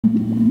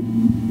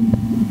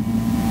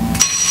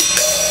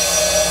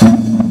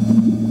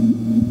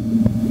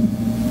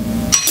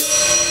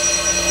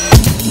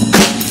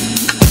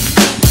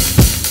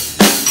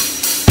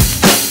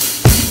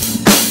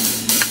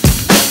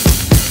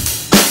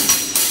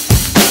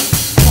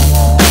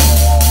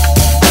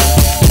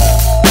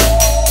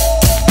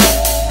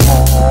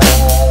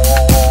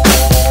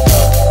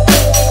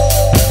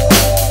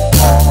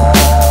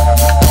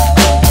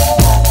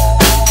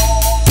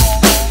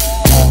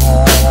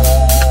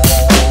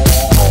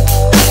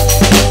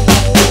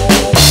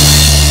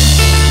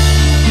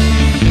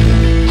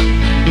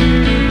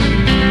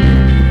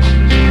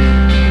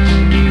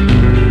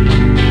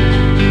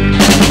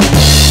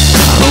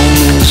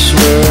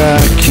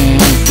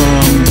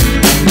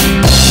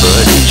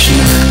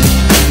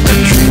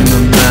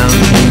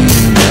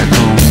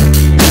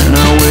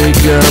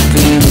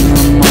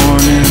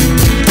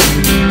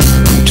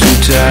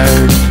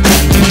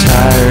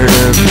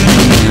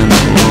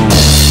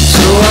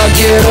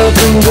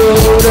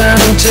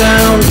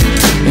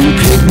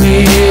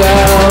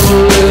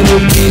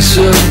piece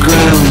of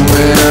ground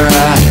where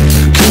I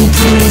can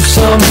prove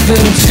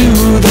something to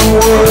the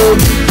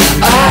world.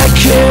 I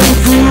can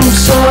prove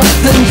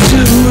something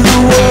to the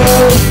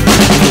world.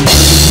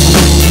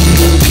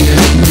 Look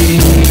at me,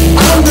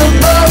 I'm the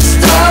bus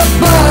stop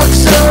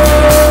boxer.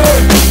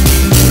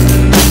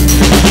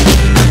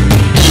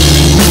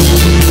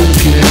 Look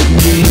at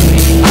me,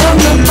 I'm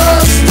the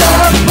bus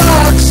stop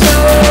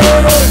boxer.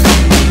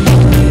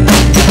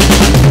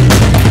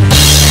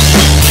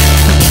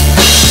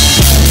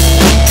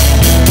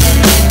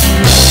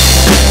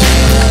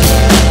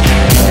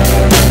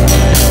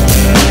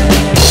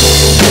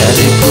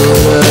 Daddy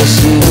put us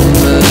in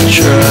the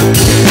truck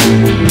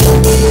and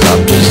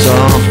dropped us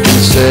off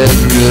and said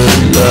good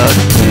luck.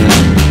 And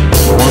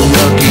one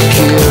lucky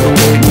kid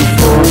waiting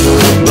for the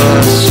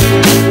bus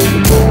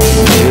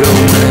made a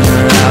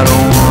winner out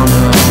of one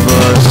of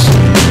us.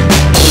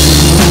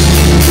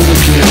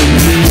 Look at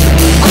me,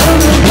 I'm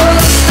the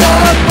bus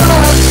stop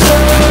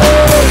boxer.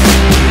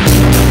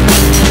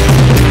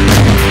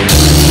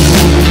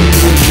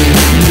 Look at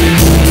me,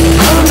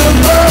 I'm the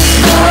bus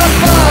stop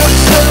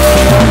boxer.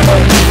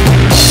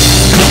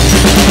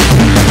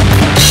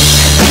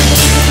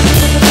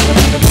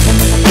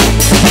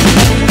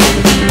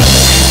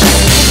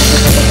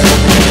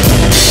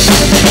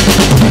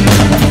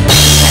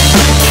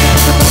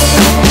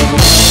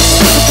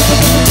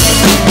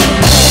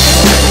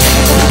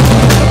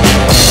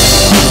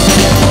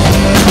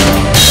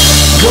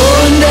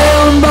 Going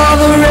down by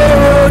the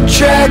railroad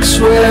tracks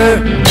where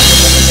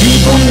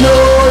people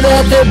know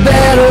that they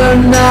better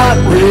not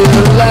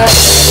relax.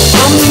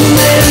 I'm the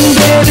man,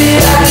 baby,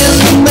 I am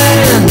the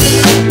man.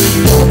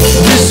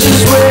 This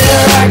is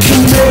where I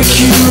can make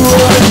you